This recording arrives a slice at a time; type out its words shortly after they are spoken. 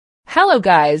Hello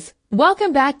guys,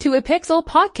 welcome back to a Pixel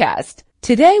podcast.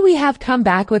 Today we have come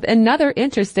back with another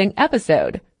interesting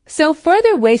episode. So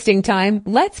further wasting time,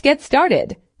 let's get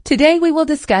started. Today we will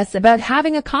discuss about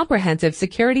having a comprehensive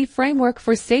security framework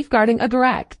for safeguarding a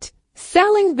direct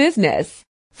selling business.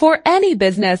 For any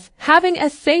business, having a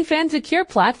safe and secure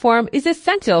platform is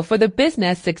essential for the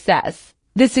business success.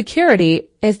 The security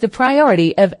is the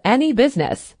priority of any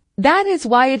business. That is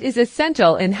why it is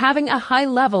essential in having a high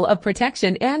level of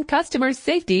protection and customer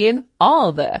safety in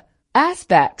all the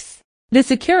aspects. The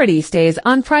security stays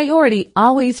on priority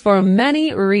always for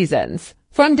many reasons.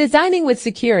 From designing with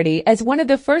security as one of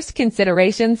the first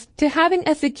considerations to having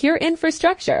a secure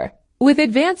infrastructure with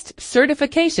advanced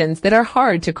certifications that are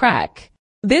hard to crack.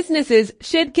 Businesses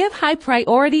should give high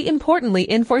priority importantly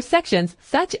in four sections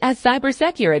such as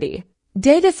cybersecurity,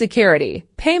 data security,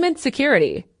 payment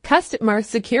security, customer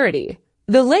security.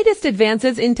 The latest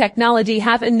advances in technology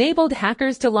have enabled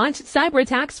hackers to launch cyber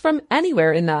attacks from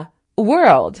anywhere in the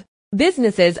world.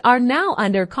 Businesses are now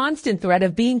under constant threat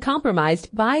of being compromised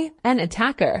by an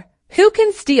attacker who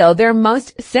can steal their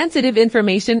most sensitive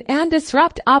information and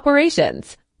disrupt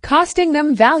operations, costing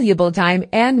them valuable time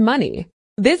and money.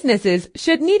 Businesses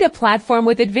should need a platform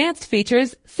with advanced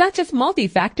features such as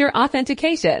multi-factor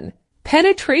authentication,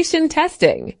 penetration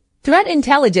testing, threat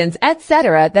intelligence,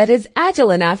 etc. that is agile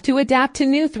enough to adapt to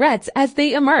new threats as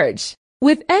they emerge,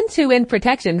 with end-to-end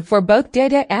protection for both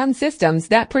data and systems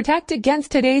that protect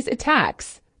against today's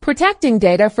attacks. Protecting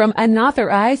data from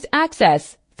unauthorized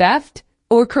access, theft,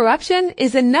 or corruption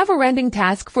is a never-ending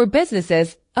task for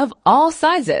businesses of all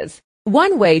sizes.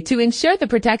 One way to ensure the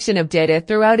protection of data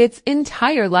throughout its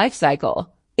entire life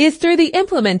cycle is through the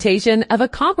implementation of a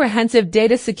comprehensive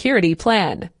data security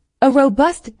plan. A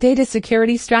robust data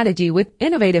security strategy with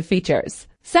innovative features,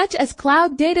 such as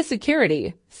cloud data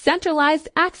security, centralized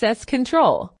access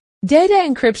control, data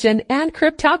encryption and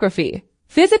cryptography,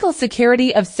 physical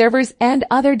security of servers and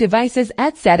other devices,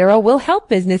 etc. will help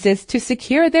businesses to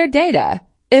secure their data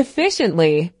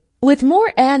efficiently. With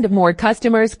more and more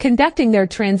customers conducting their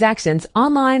transactions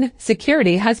online,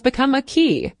 security has become a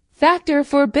key factor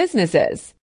for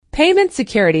businesses. Payment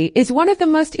security is one of the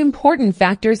most important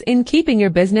factors in keeping your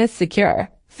business secure.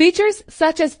 Features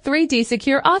such as 3D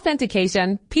secure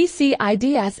authentication,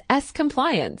 PCI-DSS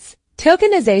compliance,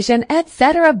 tokenization,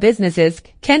 etc. businesses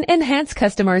can enhance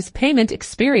customers' payment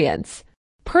experience.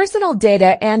 Personal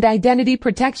data and identity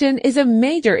protection is a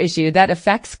major issue that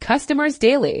affects customers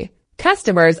daily.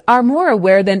 Customers are more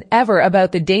aware than ever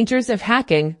about the dangers of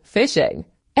hacking, phishing,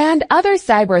 and other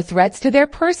cyber threats to their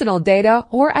personal data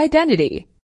or identity.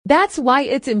 That's why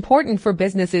it's important for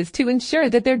businesses to ensure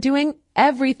that they're doing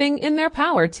everything in their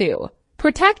power to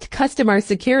protect customer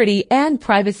security and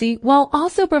privacy while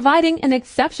also providing an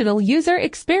exceptional user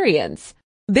experience.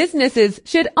 Businesses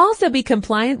should also be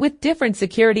compliant with different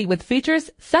security with features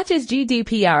such as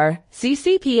GDPR,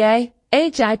 CCPA,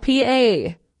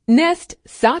 HIPAA, NIST,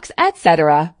 SOX,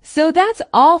 etc. So that's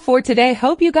all for today.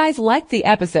 Hope you guys liked the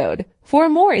episode. For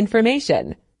more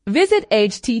information, visit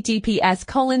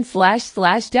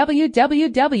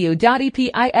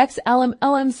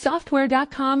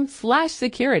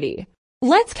https://www.epixlmsoftware.com/security.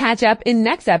 Let's catch up in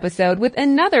next episode with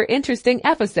another interesting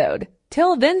episode.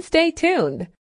 Till then, stay tuned.